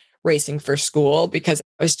consider racing for school because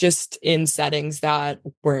I was just in settings that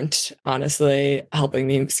weren't honestly helping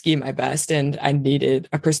me ski my best. And I needed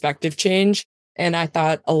a perspective change. And I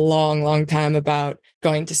thought a long, long time about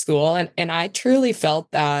going to school. And I truly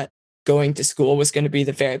felt that going to school was going to be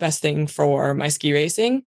the very best thing for my ski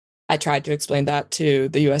racing. I tried to explain that to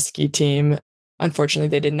the US ski team. Unfortunately,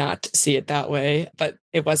 they did not see it that way, but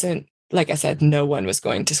it wasn't, like I said, no one was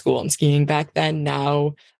going to school and skiing back then.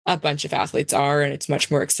 Now a bunch of athletes are, and it's much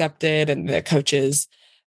more accepted and the coaches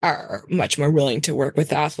are much more willing to work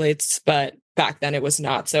with athletes. But back then it was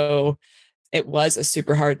not. So it was a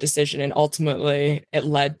super hard decision. And ultimately it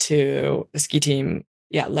led to the ski team,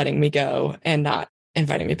 letting me go and not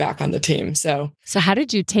inviting me back on the team. So how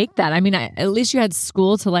did you take that? I mean, at least you had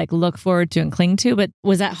school to like look forward to and cling to, but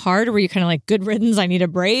was that hard? Or were you kind of like, good riddance, I need a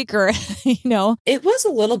break? Or, It was a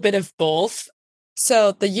little bit of both.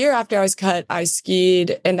 So the year after I was cut, I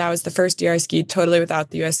skied, and that was the first year I skied totally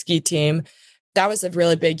without the US ski team. That was a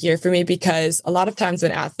really big year for me because a lot of times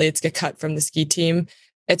when athletes get cut from the ski team,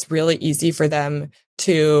 it's really easy for them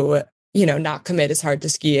to, not commit as hard to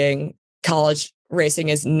skiing. College racing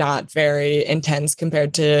is not very intense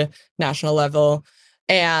compared to national level.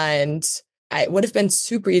 And it would have been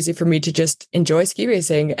super easy for me to just enjoy ski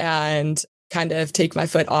racing and kind of take my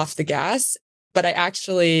foot off the gas. But I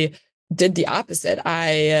actually did the opposite.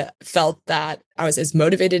 I felt that I was as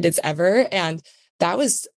motivated as ever. And that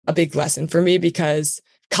was a big lesson for me because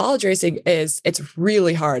college racing it's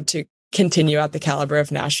really hard to continue at the caliber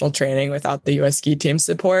of national training without the US ski team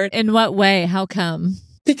support. In what way? How come?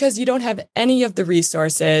 Because you don't have any of the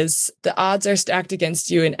resources. The odds are stacked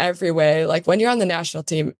against you in every way. Like when you're on the national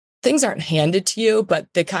team, things aren't handed to you, but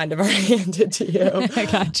they kind of are handed to you. I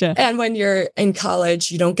gotcha. And when you're in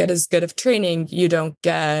college, you don't get as good of training. You don't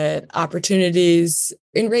get opportunities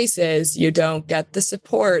in races. You don't get the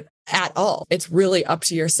support at all. It's really up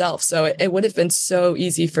to yourself. So it would have been so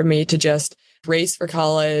easy for me to just race for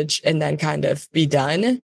college and then kind of be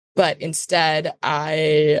done. But instead,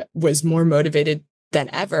 I was more motivated than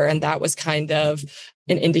ever. And that was kind of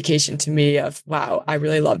an indication to me of, wow, I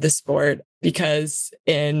really love this sport. Because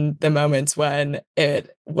in the moments when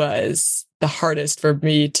it was the hardest for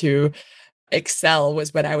me to excel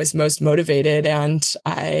was when I was most motivated. And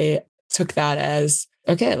I took that as,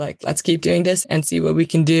 okay, like, let's keep doing this and see what we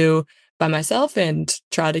can do by myself and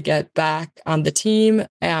try to get back on the team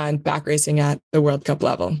and back racing at the World Cup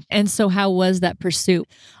level. And so how was that pursuit?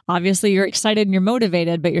 Obviously, you're excited and you're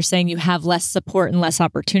motivated, but you're saying you have less support and less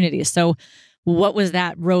opportunities. So what was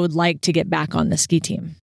that road like to get back on the ski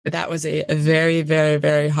team? That was a very, very,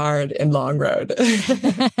 very hard and long road.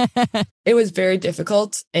 It was very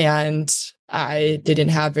difficult and I didn't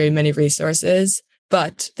have very many resources,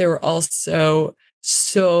 but there were also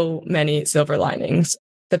so many silver linings.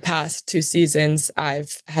 The past 2 seasons,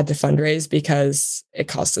 I've had to fundraise because it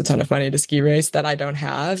costs a ton of money to ski race that I don't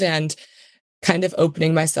have. And kind of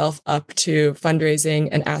opening myself up to fundraising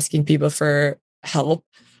and asking people for help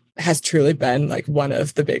has truly been like one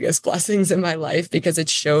of the biggest blessings in my life because it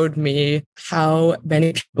showed me how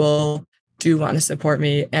many people do want to support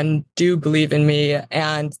me and do believe in me.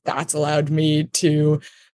 And that's allowed me to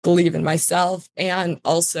believe in myself and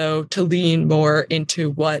also to lean more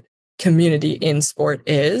into what community in sport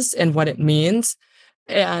is and what it means.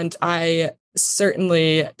 And I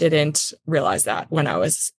certainly didn't realize that when I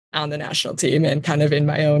was on the national team and kind of in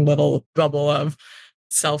my own little bubble of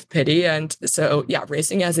self-pity. And so, yeah,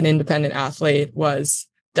 racing as an independent athlete was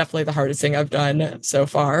definitely the hardest thing I've done so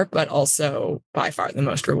far, but also by far the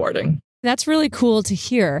most rewarding. That's really cool to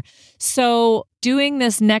hear. So doing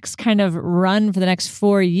this next kind of run for the next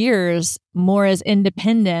 4 years, more as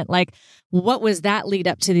independent, like what was that lead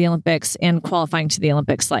up to the Olympics and qualifying to the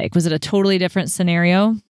Olympics like? Was it a totally different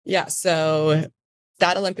scenario? Yeah, so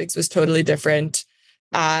that Olympics was totally different.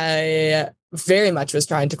 I very much was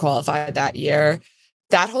trying to qualify that year.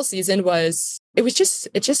 That whole season it's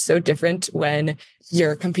just so different when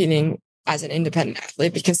you're competing as an independent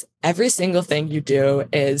athlete because every single thing you do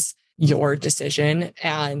is your decision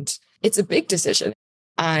and it's a big decision.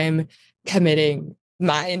 I'm committing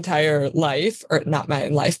my entire life, or not my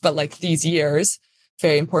own life, but like these years,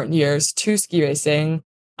 very important years to ski racing.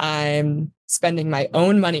 I'm spending my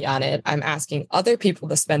own money on it. I'm asking other people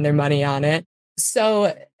to spend their money on it.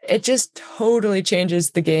 So it just totally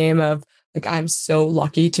changes the game of like, I'm so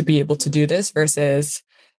lucky to be able to do this versus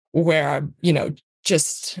where I'm,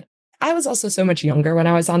 I was also so much younger when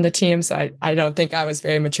I was on the team. So I don't think I was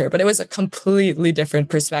very mature, but it was a completely different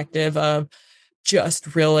perspective of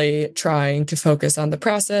just really trying to focus on the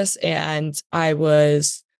process. And I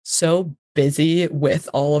was so busy with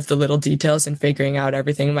all of the little details and figuring out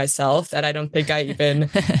everything myself that I don't think I even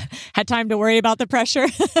had time to worry about the pressure.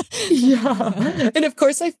 Yeah. And of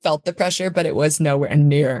course I felt the pressure, but it was nowhere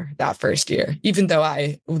near that first year, even though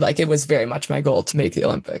it was very much my goal to make the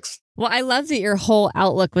Olympics. Well, I love that your whole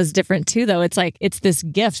outlook was different too, though. It's like, it's this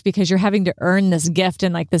gift because you're having to earn this gift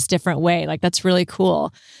in like this different way. Like, that's really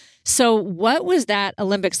cool. So what was that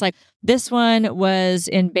Olympics like? This one was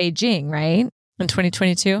in Beijing, right? In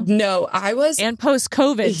 2022? No, I was... And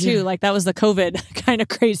post-COVID too. Yeah. Like that was the COVID kind of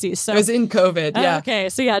crazy. So I was in COVID, yeah. Okay.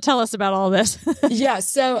 So yeah, tell us about all this. Yeah.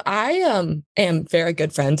 So I am very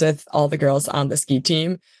good friends with all the girls on the ski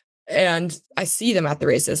team. And I see them at the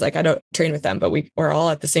races. Like I don't train with them, but we're all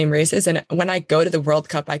at the same races. And when I go to the World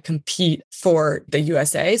Cup, I compete for the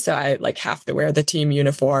USA. So I like have to wear the team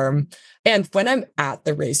uniform. And when I'm at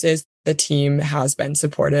the races, the team has been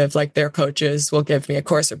supportive. Like their coaches will give me a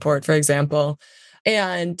course report, for example.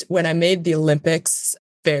 And when I made the Olympics,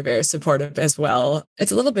 very, very supportive as well.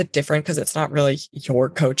 It's a little bit different because it's not really your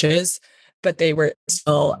coaches, but they were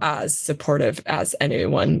still as supportive as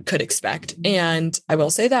anyone could expect. And I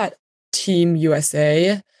will say that Team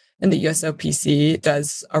USA and the USOPC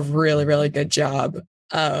does a really, really good job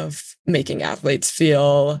of making athletes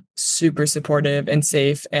feel super supportive and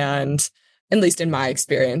safe, and at least in my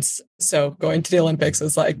experience. So going to the Olympics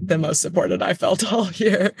was like the most supported I felt all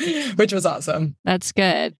year, which was awesome. That's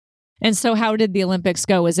good. And so how did the Olympics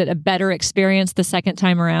go? Was it a better experience the second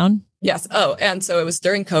time around? Yes. Oh, and so it was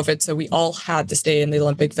during COVID. So we all had to stay in the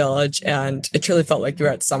Olympic Village, and it truly felt like we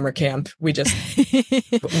were at summer camp. We just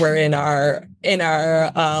were in our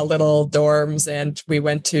little dorms, and we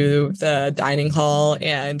went to the dining hall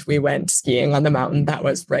and we went skiing on the mountain that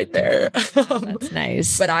was right there. That's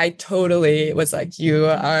nice. But I totally was like, you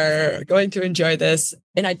are going to enjoy this.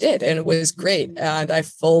 And I did. And it was great. And I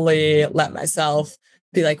fully let myself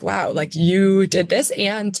be like, wow, like you did this.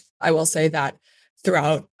 And I will say that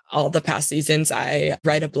throughout all the past seasons, I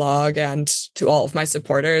write a blog and to all of my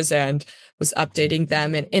supporters and was updating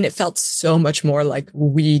them. And it felt so much more like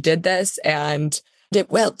we did this. And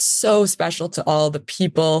it felt so special to all the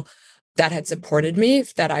people that had supported me,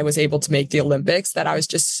 that I was able to make the Olympics, that I was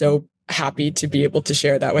just so happy to be able to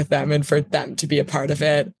share that with them and for them to be a part of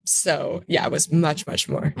it. So yeah, it was much, much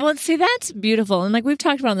more. Well, see, that's beautiful. And like we've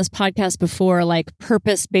talked about on this podcast before, like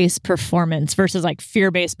purpose-based performance versus like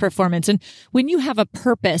fear-based performance. And when you have a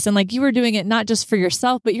purpose and like you were doing it not just for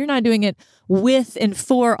yourself, but you're not doing it with and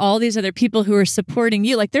for all these other people who are supporting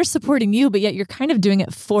you, like they're supporting you, but yet you're kind of doing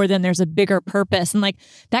it for them. There's a bigger purpose. And like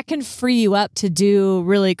that can free you up to do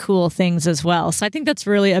really cool things as well. So I think that's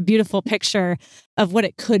really a beautiful picture of what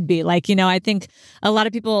it could be. Like, I think a lot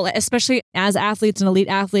of people, especially as athletes and elite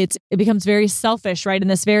athletes, it becomes very selfish, right?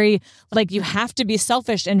 And this very, like, you have to be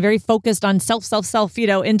selfish and very focused on self,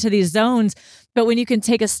 into these zones. But when you can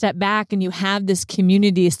take a step back and you have this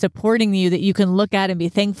community supporting you that you can look at and be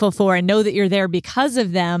thankful for and know that you're there because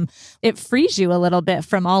of them, it frees you a little bit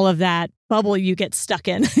from all of that bubble you get stuck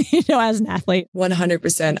in, as an athlete.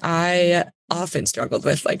 100%. I often struggled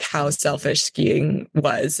with like how selfish skiing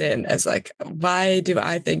was. And as like, why do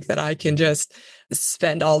I think that I can just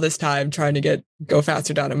spend all this time trying to go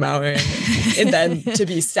faster down a mountain and then to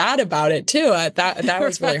be sad about it too? That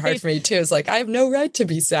was really hard for me too. It's like, I have no right to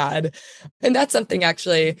be sad. And that's something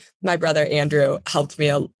actually my brother Andrew helped me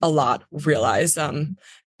a lot realize,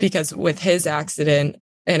 because with his accident,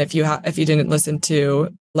 and if you didn't listen to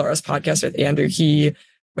Laura's podcast with Andrew, he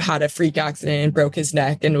had a freak accident and broke his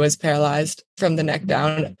neck and was paralyzed from the neck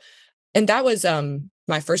down. And that was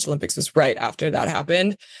my first Olympics was right after that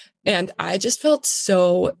happened. And I just felt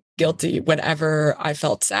so guilty whenever I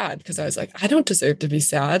felt sad, because I was like, I don't deserve to be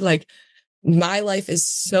sad. Like, my life is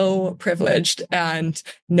so privileged, and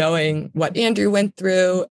knowing what Andrew went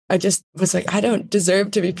through, I just was like, I don't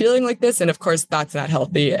deserve to be feeling like this. And of course, that's not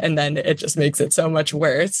healthy. And then it just makes it so much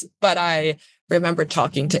worse. But I remember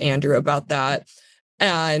talking to Andrew about that,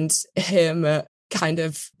 and him kind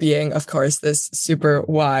of being, of course, this super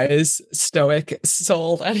wise, stoic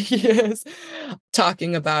soul that he is,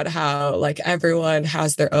 talking about how like everyone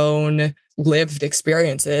has their own lived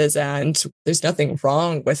experiences and there's nothing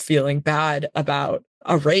wrong with feeling bad about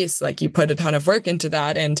a race. Like, you put a ton of work into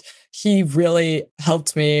that. And he really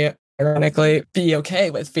helped me, ironically, be okay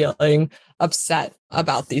with feeling upset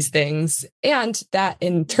about these things. And that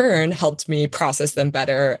in turn helped me process them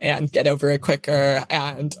better and get over it quicker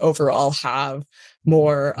and overall have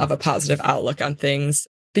more of a positive outlook on things,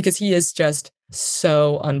 because he is just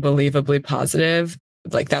so unbelievably positive.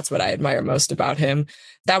 Like, that's what I admire most about him.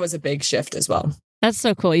 That was a big shift as well. That's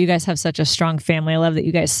so cool. You guys have such a strong family. I love that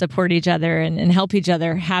you guys support each other and help each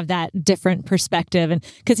other have that different perspective. And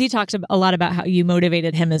because he talked a lot about how you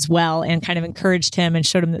motivated him as well and kind of encouraged him and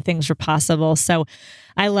showed him that things were possible. So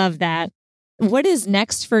I love that. What is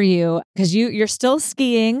next for you? Because you're still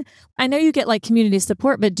skiing. I know you get like community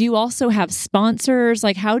support, but do you also have sponsors?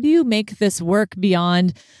 Like, how do you make this work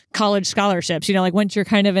beyond college scholarships? Like, once you're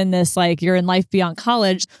kind of in this, like, you're in life beyond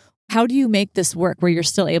college, how do you make this work where you're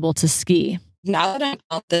still able to ski? Now that I'm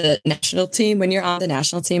on the national team, when you're on the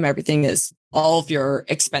national team, everything is all of your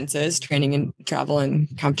expenses, training and travel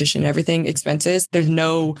and competition, everything expenses. There's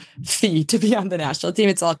no fee to be on the national team.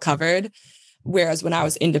 It's all covered. Whereas when I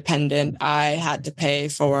was independent, I had to pay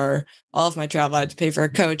for all of my travel. I had to pay for a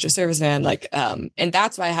coach, a serviceman, and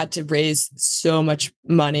that's why I had to raise so much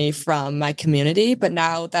money from my community. But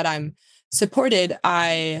now that I'm supported,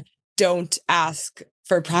 I don't ask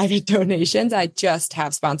for private donations. I just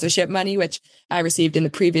have sponsorship money, which I received in the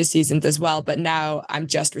previous seasons as well. But now I'm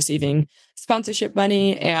just receiving sponsorship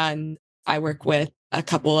money, and I work with a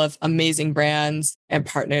couple of amazing brands and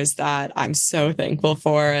partners that I'm so thankful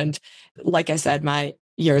for. And like I said, my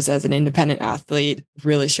years as an independent athlete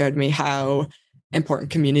really showed me how important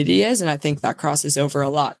community is. And I think that crosses over a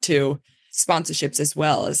lot to sponsorships as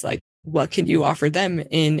well, as like, what can you offer them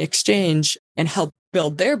in exchange and help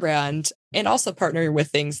build their brand, and also partner with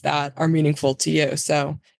things that are meaningful to you.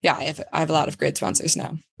 So yeah, I have a lot of great sponsors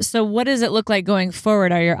now. So what does it look like going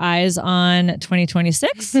forward? Are your eyes on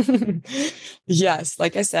 2026? Yes.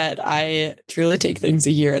 Like I said, I truly take things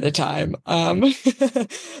a year at a time.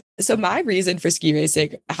 So my reason for ski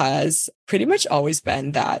racing has pretty much always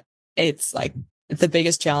been that it's like the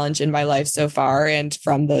biggest challenge in my life so far. And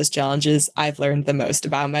from those challenges, I've learned the most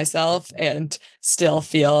about myself and still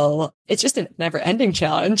feel it's just a never ending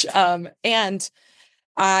challenge. And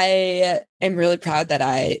I am really proud that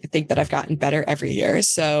I think that I've gotten better every year.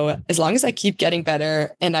 So as long as I keep getting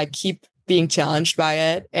better and I keep being challenged by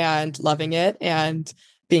it and loving it and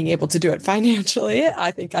being able to do it financially,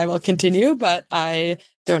 I think I will continue. But I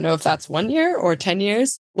don't know if that's 1 year or 10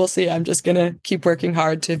 years. We'll see. I'm just going to keep working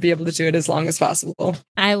hard to be able to do it as long as possible.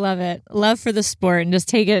 I love it. Love for the sport, and just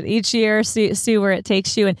take it each year, see where it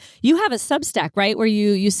takes you. And you have a Substack, right? Where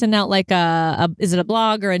you send out like is it a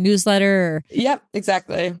blog or a newsletter? Or... Yep,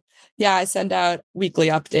 exactly. Yeah, I send out weekly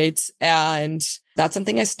updates, and that's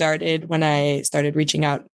something I started when I started reaching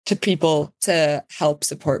out to people to help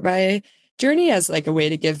support my journey as like a way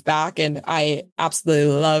to give back. And I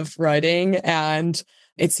absolutely love writing, and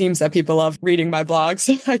it seems that people love reading my blog,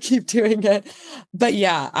 so I keep doing it. But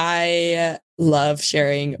yeah, I love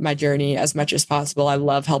sharing my journey as much as possible. I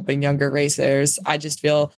love helping younger racers. I just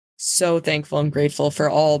feel so thankful and grateful for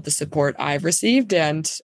all the support I've received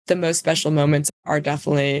and the most special moments are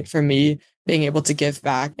definitely for me being able to give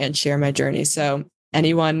back and share my journey. So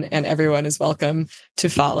anyone and everyone is welcome to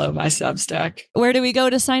follow my Substack. Where do we go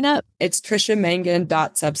to sign up? It's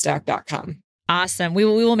triciamangan.substack.com. Awesome. We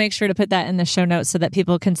will make sure to put that in the show notes so that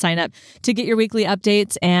people can sign up to get your weekly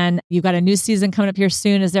updates. And you've got a new season coming up here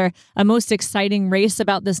soon. Is there a most exciting race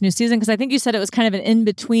about this new season? Because I think you said it was kind of an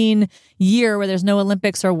in-between year where there's no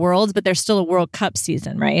Olympics or Worlds, but there's still a World Cup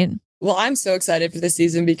season, right? Well, I'm so excited for this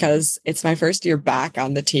season because it's my first year back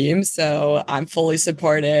on the team. So I'm fully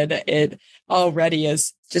supported. It already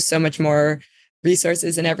is just so much more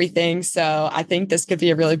resources and everything. So I think this could be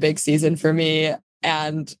a really big season for me.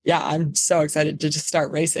 And yeah, I'm so excited to just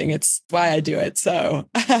start racing. It's why I do it. So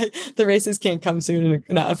the races can't come soon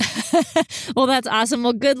enough. Well, that's awesome.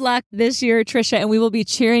 Well, good luck this year, Tricia, and we will be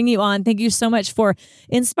cheering you on. Thank you so much for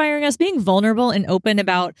inspiring us, being vulnerable and open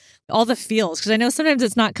about all the feels. Because I know sometimes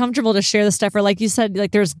it's not comfortable to share the stuff, or like you said,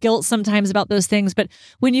 like there's guilt sometimes about those things. But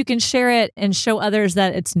when you can share it and show others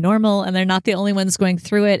that it's normal and they're not the only ones going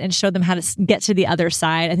through it and show them how to get to the other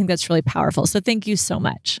side, I think that's really powerful. So thank you so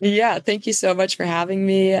much. Yeah, thank you so much for having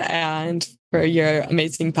me and for your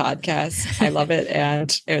amazing podcast. I love it.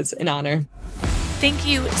 And it was an honor. Thank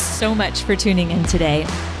you so much for tuning in today.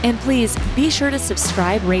 And please be sure to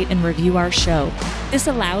subscribe, rate, and review our show. This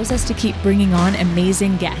allows us to keep bringing on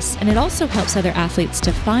amazing guests, and it also helps other athletes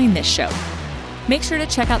to find this show. Make sure to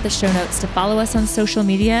check out the show notes to follow us on social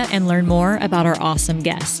media and learn more about our awesome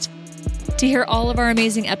guest. To hear all of our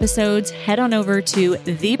amazing episodes, head on over to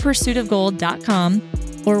thepursuitofgold.com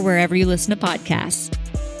or wherever you listen to podcasts.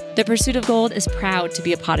 The Pursuit of Gold is proud to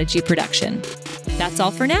be a Podigy production. That's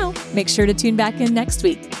all for now. Make sure to tune back in next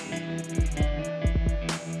week.